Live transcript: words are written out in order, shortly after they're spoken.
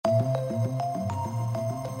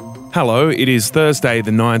Hello, it is Thursday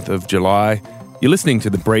the 9th of July. You're listening to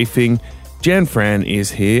The Briefing. Jan Fran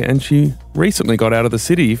is here and she recently got out of the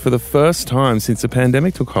city for the first time since the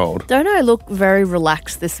pandemic took hold. Don't I look very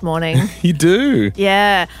relaxed this morning? You do.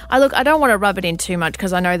 Yeah. I don't want to rub it in too much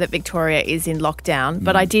because I know that Victoria is in lockdown,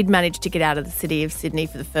 but I did manage to get out of the city of Sydney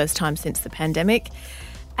for the first time since the pandemic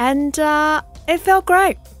and it felt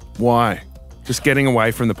great. Why? Just getting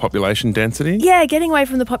away from the population density? Yeah, getting away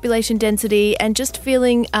from the population density and just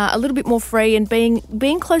feeling a little bit more free and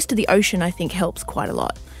being close to the ocean, I think, helps quite a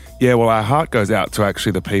lot. Yeah, well, our heart goes out to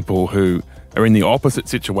actually the people who are in the opposite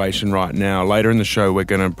situation right now. Later in the show, we're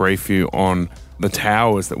going to brief you on the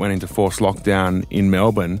towers that went into forced lockdown in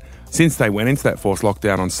Melbourne. Since they went into that forced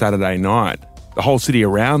lockdown on Saturday night, the whole city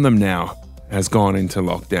around them now has gone into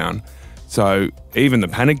lockdown. So even the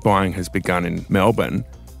panic buying has begun in Melbourne.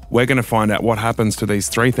 We're going to find out what happens to these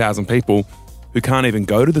 3,000 people who can't even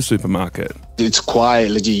go to the supermarket. It's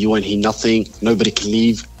quiet, legit, you won't hear nothing. Nobody can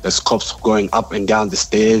leave. There's cops going up and down the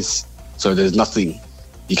stairs. So there's nothing.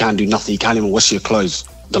 You can't do nothing. You can't even wash your clothes.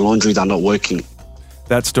 The laundries are not working.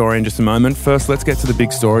 That story in just a moment. First, let's get to the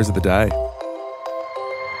big stories of the day.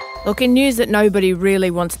 Look, in news that nobody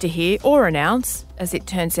really wants to hear or announce, as it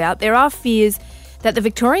turns out, there are fears that the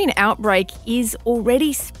Victorian outbreak is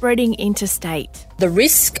already spreading interstate. The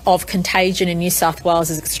risk of contagion in New South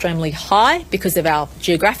Wales is extremely high because of our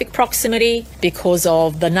geographic proximity, because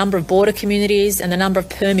of the number of border communities and the number of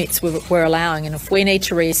permits we're allowing. And if we need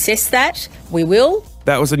to reassess that, we will.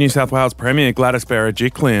 That was the New South Wales Premier, Gladys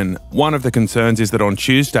Berejiklian. One of the concerns is that on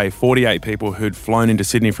Tuesday, 48 people who'd flown into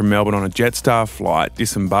Sydney from Melbourne on a Jetstar flight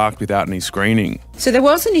disembarked without any screening. So there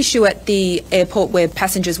was an issue at the airport where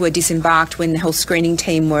passengers were disembarked when the health screening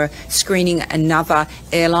team were screening another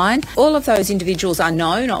airline. All of those individuals are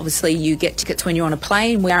known. Obviously, you get tickets when you're on a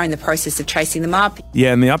plane. We are in the process of chasing them up.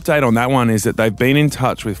 Yeah, and the update on that one is that they've been in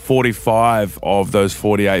touch with 45 of those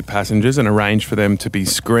 48 passengers and arranged for them to be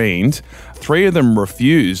screened. 3 of them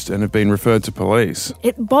refused and have been referred to police.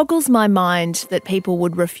 It boggles my mind that people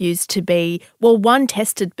would refuse to be, well, one,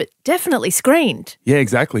 tested, but definitely screened. Yeah,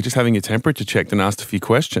 exactly. Just having your temperature checked and asked a few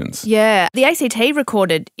questions. Yeah. The ACT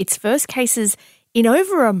recorded its first cases in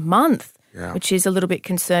over a month. Yeah. Which is a little bit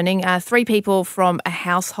concerning. 3 people from a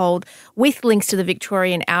household with links to the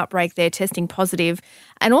Victorian outbreak, they're testing positive.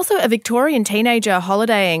 And also a Victorian teenager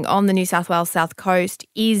holidaying on the New South Wales South Coast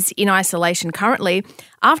is in isolation currently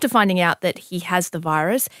after finding out that he has the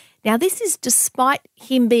virus. Now, this is despite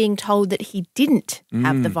him being told that he didn't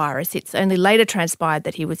have the virus. It's only later transpired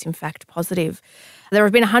that he was in fact positive. There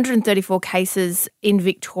have been 134 cases in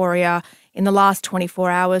Victoria in the last 24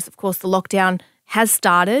 hours. Of course, the lockdown has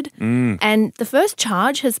started and the first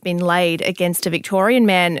charge has been laid against a Victorian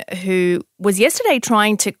man who was yesterday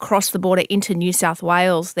trying to cross the border into New South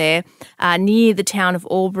Wales there near the town of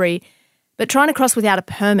Albury, but trying to cross without a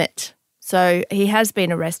permit. So he has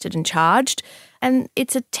been arrested and charged and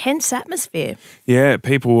it's a tense atmosphere. Yeah,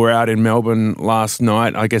 people were out in Melbourne last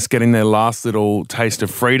night, I guess getting their last little taste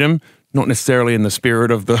of freedom, not necessarily in the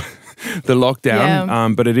spirit of the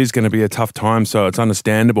lockdown, but it is going to be a tough time, so it's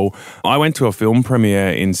understandable. I went to a film premiere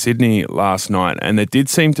in Sydney last night and there did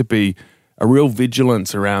seem to be a real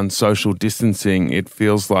vigilance around social distancing. It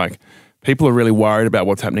feels like people are really worried about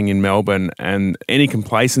what's happening in Melbourne and any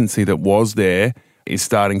complacency that was there is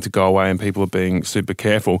starting to go away and people are being super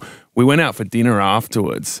careful. We went out for dinner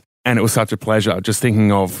afterwards and it was such a pleasure just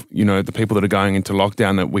thinking of, you know, the people that are going into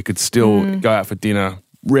lockdown that we could still go out for dinner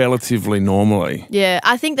relatively normally. Yeah,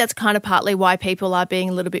 I think that's kind of partly why people are being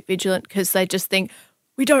a little bit vigilant because they just think,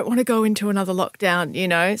 we don't want to go into another lockdown, you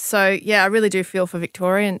know. So, yeah, I really do feel for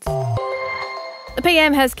Victorians. The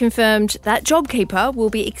PM has confirmed that JobKeeper will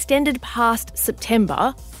be extended past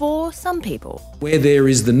September for some people. Where there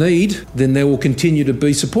is the need, then there will continue to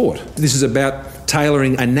be support. This is about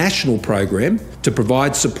tailoring a national program to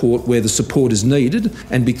provide support where the support is needed.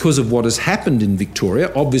 And because of what has happened in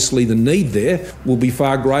Victoria, obviously the need there will be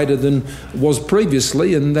far greater than was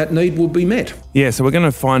previously and that need will be met. Yeah, so we're going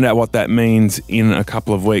to find out what that means in a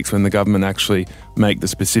couple of weeks when the government actually make the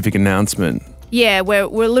specific announcement. Yeah, we're a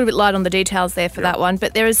little bit light on the details there for that one.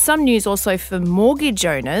 But there is some news also for mortgage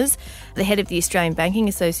owners. The head of the Australian Banking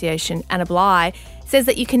Association, Anna Bligh, says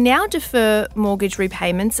that you can now defer mortgage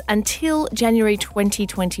repayments until January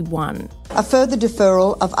 2021. A further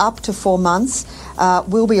deferral of up to 4 months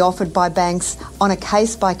will be offered by banks on a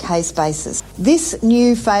case-by-case basis. This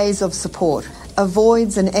new phase of support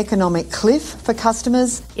avoids an economic cliff for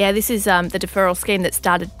customers. Yeah, this is the deferral scheme that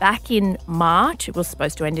started back in March. It was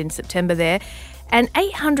supposed to end in September there. And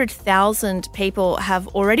 800,000 people have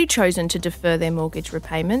already chosen to defer their mortgage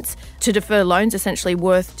repayments, to defer loans essentially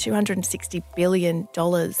worth $260 billion.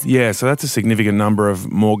 Yeah, so that's a significant number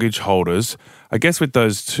of mortgage holders. I guess with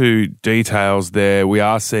those two details there, we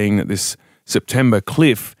are seeing that this September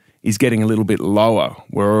cliff is getting a little bit lower.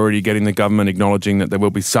 We're already getting the government acknowledging that there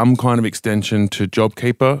will be some kind of extension to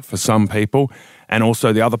JobKeeper for some people. And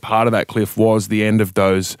also the other part of that cliff was the end of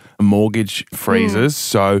those mortgage freezes.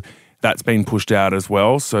 So that's been pushed out as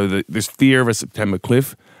well. So this fear of a September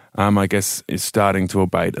cliff, I guess, is starting to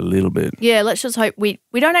abate a little bit. Yeah, let's just hope we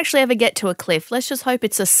don't actually ever get to a cliff. Let's just hope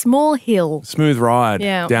it's a small hill. Smooth ride,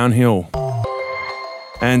 downhill.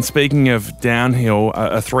 And speaking of downhill,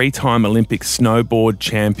 a three-time Olympic snowboard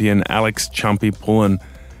champion, Alex "Chumpy" Pullen,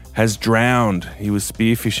 has drowned. He was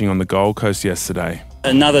spearfishing on the Gold Coast yesterday.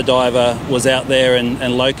 Another diver was out there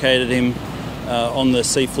and located him on the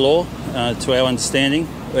seafloor, to our understanding,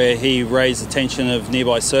 where he raised the attention of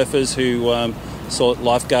nearby surfers who sought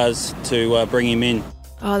lifeguards to bring him in.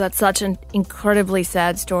 Oh, that's such an incredibly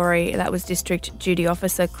sad story. That was District Duty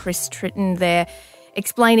Officer Chris Tritton there,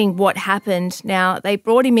 explaining what happened. Now, they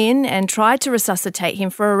brought him in and tried to resuscitate him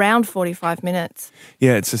for around 45 minutes.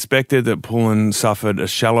 Yeah, it's suspected that Pullen suffered a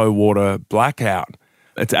shallow water blackout.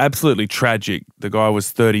 It's absolutely tragic. The guy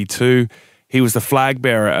was 32. He was the flag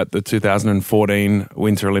bearer at the 2014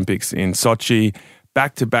 Winter Olympics in Sochi,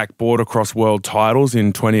 back-to-back border cross world titles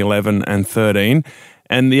in 2011 and 13.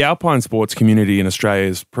 And the alpine sports community in Australia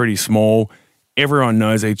is pretty small. Everyone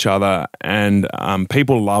knows each other, and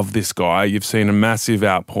people love this guy. You've seen a massive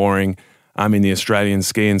outpouring in the Australian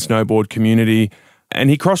ski and snowboard community. And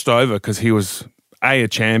he crossed over because he was A, a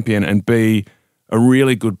champion, and B, a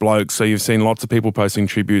really good bloke. So you've seen lots of people posting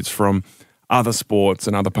tributes from other sports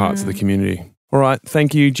and other parts of the community. All right,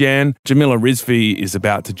 thank you, Jan. Jamila Rizvi is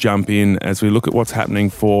about to jump in as we look at what's happening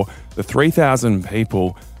for the 3,000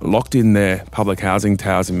 people locked in their public housing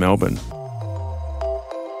towers in Melbourne.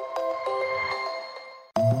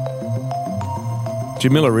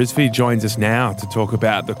 Jamila Rizvi joins us now to talk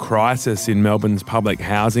about the crisis in Melbourne's public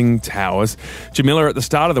housing towers. Jamila, at the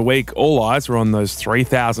start of the week, all eyes were on those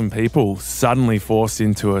 3,000 people suddenly forced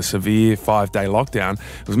into a severe 5-day lockdown.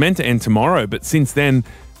 It was meant to end tomorrow, but since then,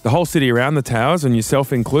 the whole city around the towers, and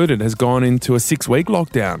yourself included, has gone into a 6-week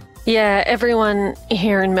lockdown. Yeah, everyone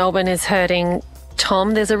here in Melbourne is hurting,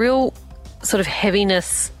 Tom. There's a real sort of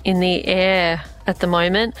heaviness in the air at the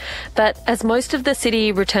moment. But as most of the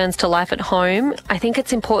city returns to life at home, I think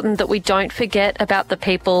it's important that we don't forget about the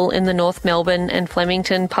people in the North Melbourne and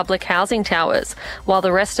Flemington public housing towers. While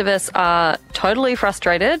the rest of us are totally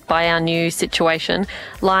frustrated by our new situation,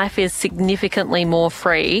 life is significantly more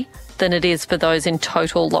free than it is for those in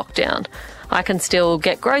total lockdown. I can still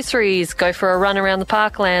get groceries, go for a run around the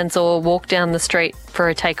parklands, or walk down the street for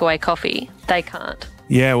a takeaway coffee. They can't.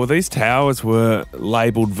 Yeah, well, these towers were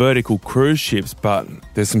labelled vertical cruise ships, but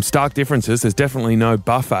there's some stark differences. There's definitely no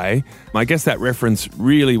buffet. I guess that reference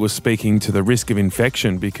really was speaking to the risk of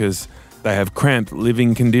infection because they have cramped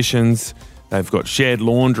living conditions, they've got shared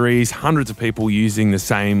laundries, hundreds of people using the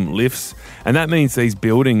same lifts, and that means these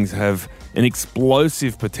buildings have an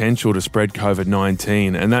explosive potential to spread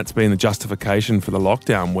COVID-19, and that's been the justification for the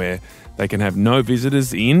lockdown, where they can have no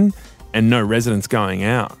visitors in and no residents going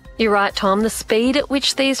out. You're right, Tom. The speed at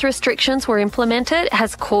which these restrictions were implemented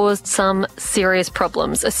has caused some serious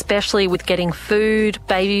problems, especially with getting food,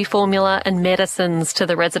 baby formula and medicines to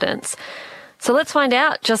the residents. So let's find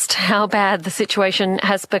out just how bad the situation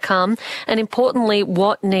has become and, importantly,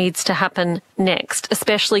 what needs to happen next,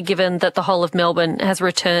 especially given that the whole of Melbourne has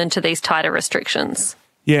returned to these tighter restrictions.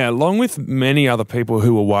 Yeah, along with many other people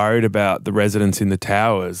who were worried about the residents in the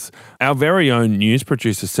towers, our very own news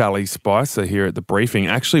producer Sally Spicer here at The Briefing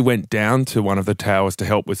actually went down to one of the towers to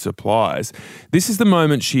help with supplies. This is the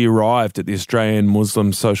moment she arrived at the Australian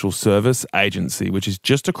Muslim Social Service Agency, which is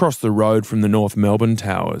just across the road from the North Melbourne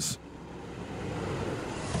towers.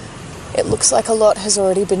 It looks like a lot has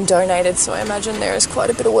already been donated, so I imagine there is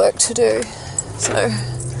quite a bit of work to do. So,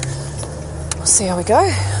 we'll see how we go.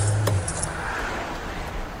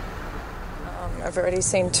 I've already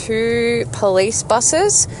seen 2 police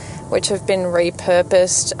buses, which have been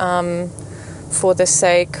repurposed for the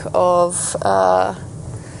sake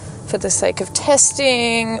of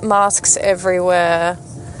testing, masks everywhere.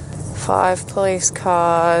 5 police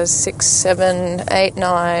cars, 6, 7, 8,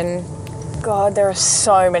 9. God, there are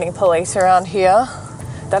so many police around here.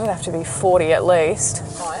 That'd have to be 40 at least.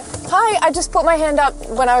 Hi, I just put my hand up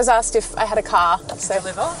when I was asked if I had a car. So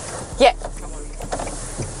deliver? Yeah.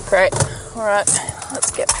 Great. All right, let's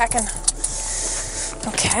get packing.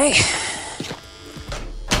 Okay.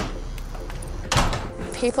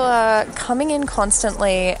 People are coming in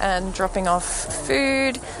constantly and dropping off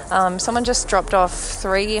food. Someone just dropped off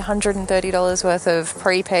 $330 worth of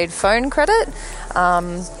prepaid phone credit.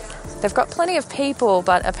 They've got plenty of people,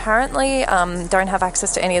 but apparently don't have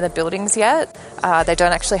access to any of the buildings yet. They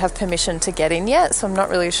don't actually have permission to get in yet, so I'm not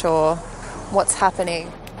really sure what's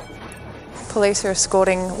happening. Police are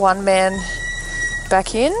escorting one man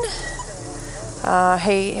back in.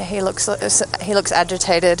 He looks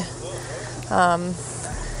agitated.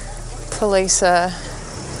 Police are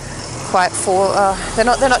quite they're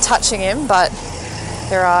not touching him, but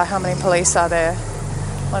there are, how many police are there?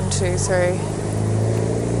 1, 2, 3.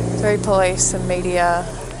 3 police and media.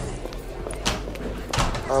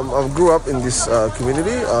 I grew up in this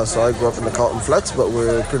community, so I grew up in the Carlton Flats, but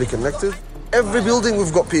we're pretty connected. Every building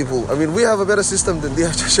we've got people. I mean, we have a better system than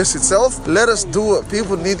DHHS itself. Let us do it.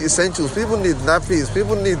 People need essentials. People need nappies.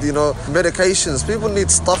 People need, medications. People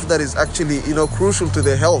need stuff that is actually, crucial to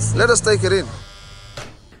their health. Let us take it in.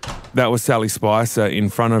 That was Sally Spicer in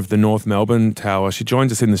front of the North Melbourne Tower. She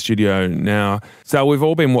joins us in the studio now. Sal, we've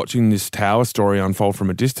all been watching this tower story unfold from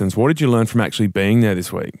a distance. What did you learn from actually being there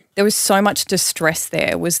this week? There was so much distress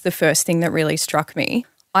there was the first thing that really struck me.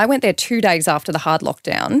 I went there 2 days after the hard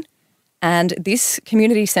lockdown, and this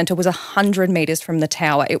community centre was 100 metres from the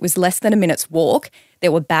tower. It was less than a minute's walk.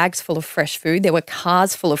 There were bags full of fresh food. There were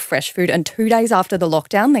cars full of fresh food. And 2 days after the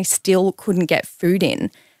lockdown, they still couldn't get food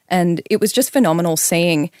in. And it was just phenomenal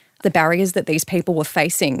seeing the barriers that these people were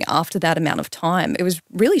facing after that amount of time. It was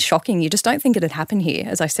really shocking. You just don't think it had happened here,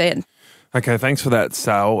 as I said. Okay, thanks for that,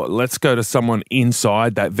 Sal. Let's go to someone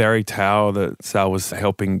inside that very tower that Sal was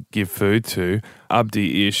helping give food to.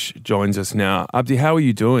 Abdi Ish joins us now. Abdi, how are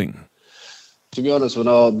you doing? To be honest, we're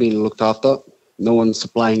not being looked after. No one's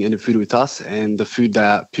supplying any food with us, and the food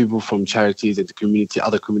that people from charities and the community,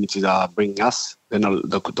 other communities are bringing us, they're not,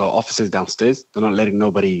 the officers downstairs, they're not letting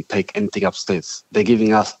nobody take anything upstairs. They're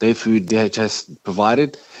giving us their food DHS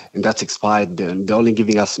provided, and that's expired. They're only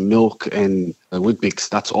giving us milk and Weet-Bix,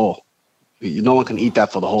 that's all. No one can eat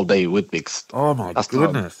that for the whole day, Weet-Bix. Oh my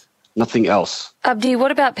goodness. Nothing else. Abdi,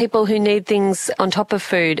 what about people who need things on top of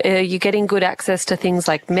food? Are you getting good access to things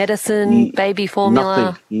like medicine, baby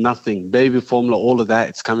formula? Nothing. Baby formula, all of that,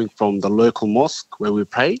 it's coming from the local mosque where we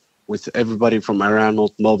pray. With everybody from around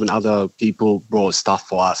North Melbourne, other people brought stuff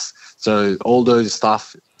for us. So all those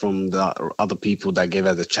stuff from the other people that gave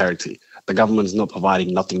us a charity. The government's not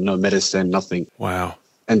providing nothing, no medicine, nothing. Wow.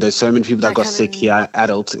 And there's so many people that got sick here,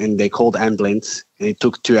 adults, and they called ambulance, and it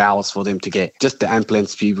took 2 hours for them to get just the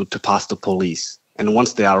ambulance people to pass the police. And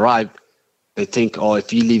once they arrive, they think,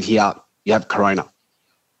 if you leave here, you have corona.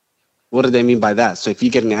 What do they mean by that? So if you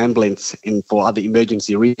get an ambulance and for other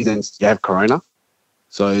emergency reasons, you have corona.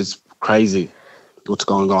 So it's crazy what's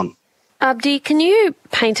going on. Abdi, can you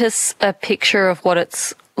paint us a picture of what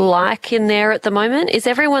it's like in there at the moment? Is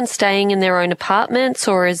everyone staying in their own apartments,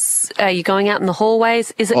 or are you going out in the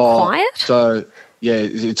hallways? Is it quiet? So, yeah,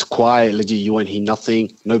 it's quiet. Legit, you won't hear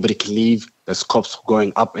nothing. Nobody can leave. There's cops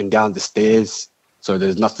going up and down the stairs. So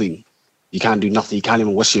there's nothing. You can't do nothing. You can't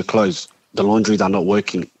even wash your clothes. The laundries are not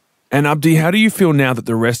working. And Abdi, how do you feel now that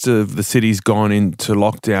the rest of the city's gone into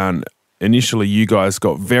lockdown? Initially, you guys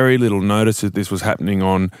got very little notice that this was happening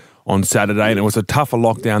on Saturday, and it was a tougher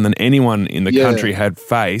lockdown than anyone in the country had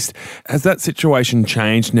faced. Has that situation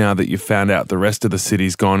changed now that you've found out the rest of the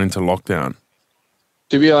city's gone into lockdown?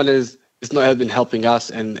 To be honest, it's not been helping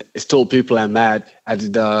us, and still people are mad.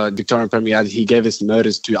 As the Victorian Premier, he gave us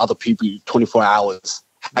notice to other people 24 hours.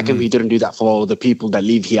 How come he didn't do that for the people that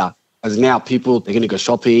live here? As now people, they're going to go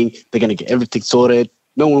shopping, they're going to get everything sorted.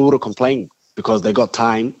 No one would have complained because they got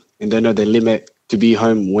time and they know their limit to be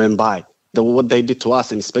home when by. What they did to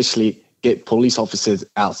us, and especially get police officers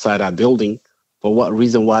outside our building, for what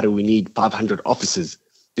reason? Why do we need 500 officers?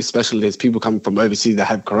 Especially there's people coming from overseas that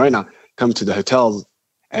have corona, come to the hotels,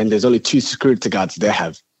 and there's only 2 security guards they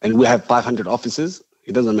have. And we have 500 officers.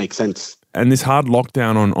 It doesn't make sense. And this hard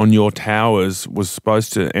lockdown on your towers was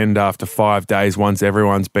supposed to end after 5 days once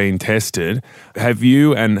everyone's been tested. Have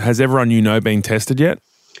you, and has everyone you know been tested yet?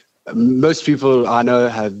 Most people I know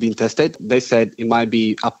have been tested. They said it might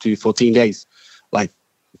be up to 14 days. Like,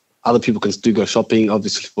 other people can still go shopping,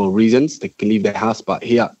 obviously for reasons. They can leave their house, but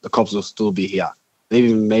here, the cops will still be here. They've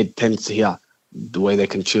even made tents here, the way they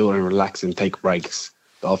can chill and relax and take breaks,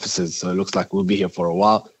 the officers. So it looks like we'll be here for a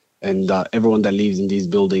while. And everyone that lives in these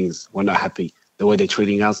buildings, we're not happy. The way they're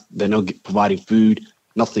treating us, they're not providing food,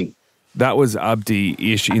 nothing. That was Abdi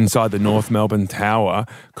Ish inside the North Melbourne Tower.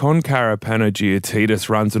 Con Karapanagiotis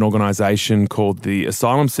runs an organisation called the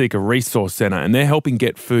Asylum Seeker Resource Centre, and they're helping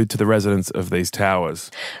get food to the residents of these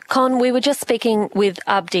towers. Con, we were just speaking with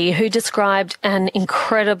Abdi, who described an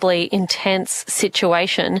incredibly intense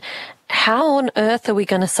situation. How on earth are we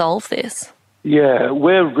going to solve this? Yeah,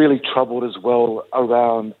 we're really troubled as well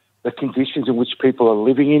around the conditions in which people are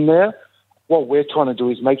living in there. What we're trying to do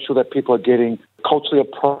is make sure that people are getting culturally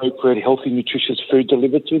appropriate, healthy, nutritious food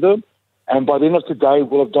delivered to them. And by the end of today,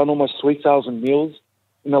 we'll have done almost 3,000 meals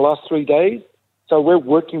in the last 3 days. So we're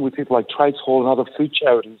working with people like Trades Hall and other food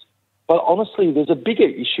charities. But honestly, there's a bigger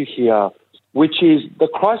issue here, which is the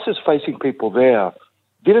crisis facing people there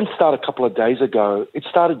didn't start a couple of days ago. It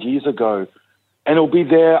started years ago. And it'll be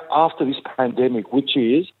there after this pandemic, which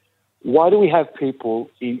is, why do we have people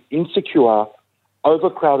in insecure,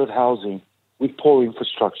 overcrowded housing with poor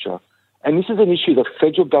infrastructure? And this is an issue the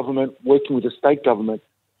federal government, working with the state government,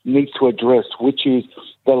 needs to address, which is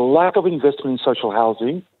the lack of investment in social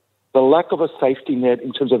housing, the lack of a safety net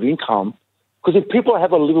in terms of income. Because if people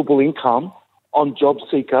have a livable income on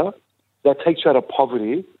JobSeeker, that takes you out of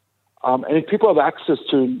poverty, and if people have access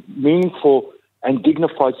to meaningful and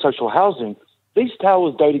dignified social housing, these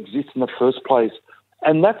towers don't exist in the first place.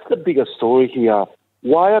 And that's the bigger story here.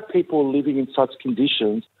 Why are people living in such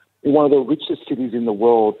conditions in one of the richest cities in the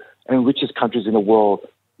world and richest countries in the world?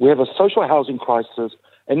 We have a social housing crisis,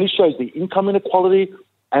 and this shows the income inequality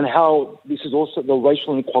and how this is also the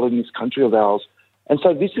racial inequality in this country of ours. And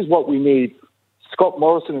so this is what we need. Scott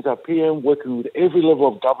Morrison is our PM, working with every level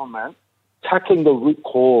of government, tackling the root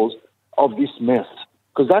cause of this mess,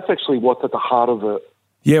 because that's actually what's at the heart of it.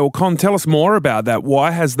 Yeah, well, Con, tell us more about that.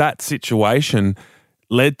 Why has that situation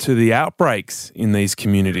led to the outbreaks in these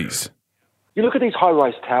communities? You look at these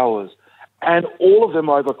high-rise towers, and all of them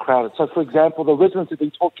are overcrowded. So, for example, the residents have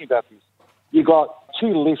been talking about this. You've got 2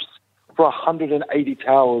 lifts for 180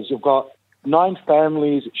 towers. You've got 9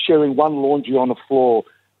 families sharing one laundry on the floor.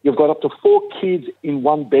 You've got up to 4 kids in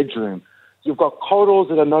one bedroom. You've got corridors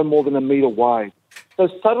that are no more than a metre wide. So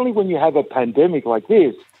suddenly when you have a pandemic like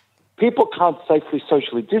this, people can't safely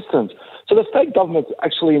socially distance. So the state government's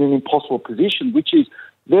actually in an impossible position, which is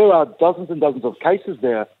there are dozens and dozens of cases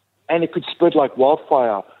there, and it could spread like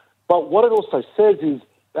wildfire. But what it also says is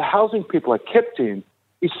the housing people are kept in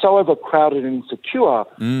is so overcrowded and insecure,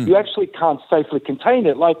 you actually can't safely contain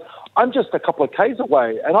it. Like, I'm just a couple of Ks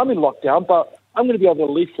away, and I'm in lockdown, but I'm going to be able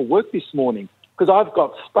to leave for work this morning because I've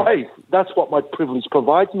got space. That's what my privilege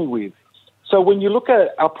provides me with. So when you look at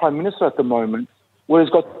our Prime Minister at the moment, where he's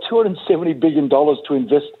got $270 billion to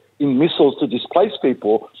invest in missiles to displace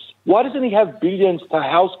people, why doesn't he have billions to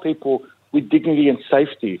house people with dignity and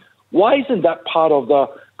safety? Why isn't that part of the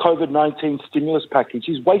COVID-19 stimulus package?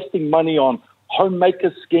 He's wasting money on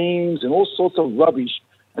homemaker schemes and all sorts of rubbish.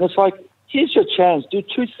 And it's like, here's your chance. Do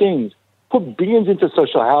 2 things. Put billions into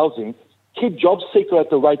social housing, keep JobSeeker at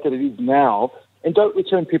the rate that it is now, and don't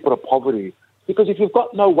return people to poverty. Because if you've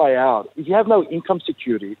got no way out, if you have no income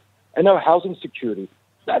security and no housing security,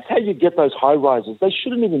 that's how you get those high rises. They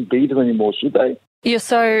shouldn't even be there anymore, should they? You're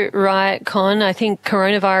so right, Con. I think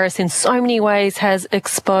coronavirus in so many ways has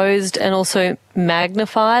exposed and also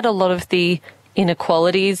magnified a lot of the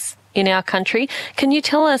inequalities in our country. Can you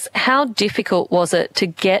tell us how difficult was it to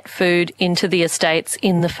get food into the estates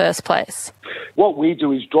in the first place? What we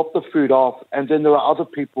do is drop the food off, and then there are other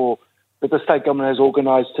people that the state government has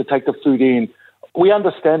organised to take the food in. We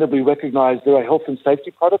understandably recognise there are health and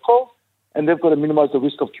safety protocols, and they've got to minimise the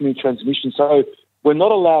risk of community transmission. So we're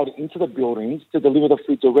not allowed into the buildings to deliver the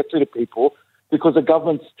food directly to people because the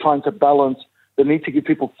government's trying to balance the need to give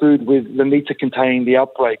people food with the need to contain the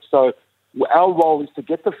outbreak. So our role is to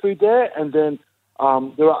get the food there, and then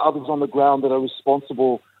there are others on the ground that are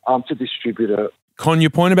responsible to distribute it. Con,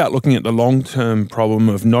 your point about looking at the long-term problem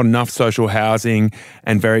of not enough social housing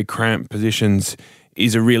and very cramped positions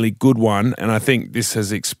is a really good one, and I think this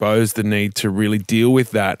has exposed the need to really deal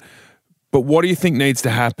with that. But what do you think needs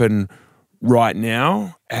to happen right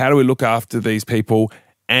now? How do we look after these people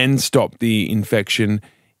and stop the infection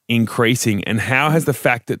increasing? And how has the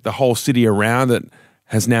fact that the whole city around it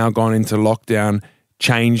has now gone into lockdown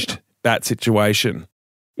changed that situation?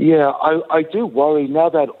 Yeah, I do worry now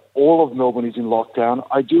that all of Melbourne is in lockdown.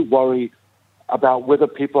 I do worry about whether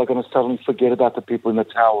people are going to suddenly forget about the people in the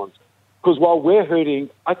towers. Because while we're hurting,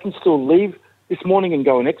 I can still leave this morning and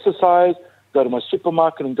go and exercise, go to my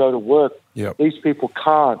supermarket and go to work. Yep. These people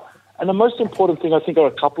can't. And the most important thing, I think, are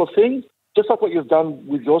a couple of things. Just like what you've done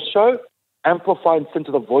with your show, amplify and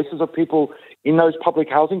center the voices of people in those public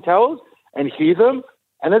housing towers and hear them.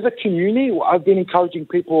 And as a community, I've been encouraging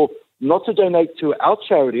people not to donate to our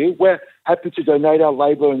charity. We're happy to donate our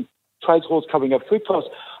labour and trades halls covering our food costs.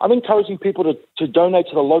 I'm encouraging people to donate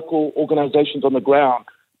to the local organisations on the ground.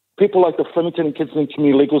 People like the Flemington and Kensington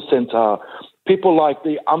Community Legal Centre, people like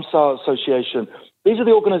the UMSA Association. These are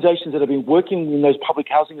the organisations that have been working in those public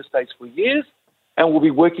housing estates for years and will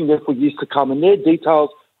be working there for years to come. And their details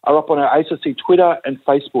are up on our ACC Twitter and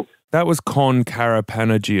Facebook. That was Con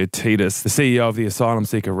Karapanagiotidis, the CEO of the Asylum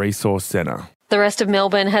Seeker Resource Centre. The rest of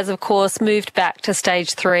Melbourne has, of course, moved back to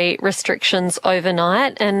stage 3 restrictions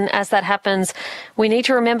overnight. And as that happens, we need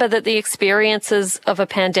to remember that the experiences of a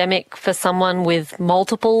pandemic for someone with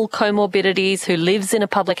multiple comorbidities who lives in a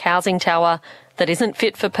public housing tower that isn't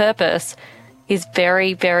fit for purpose is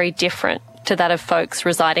very, very different to that of folks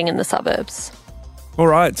residing in the suburbs. All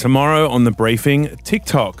right, tomorrow on The Briefing,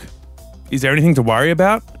 TikTok. Is there anything to worry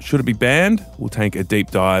about? Should it be banned? We'll take a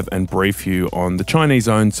deep dive and brief you on the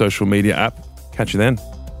Chinese-owned social media app. Catch you then.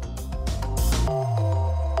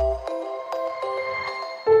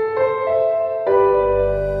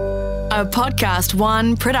 A Podcast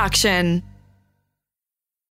One production.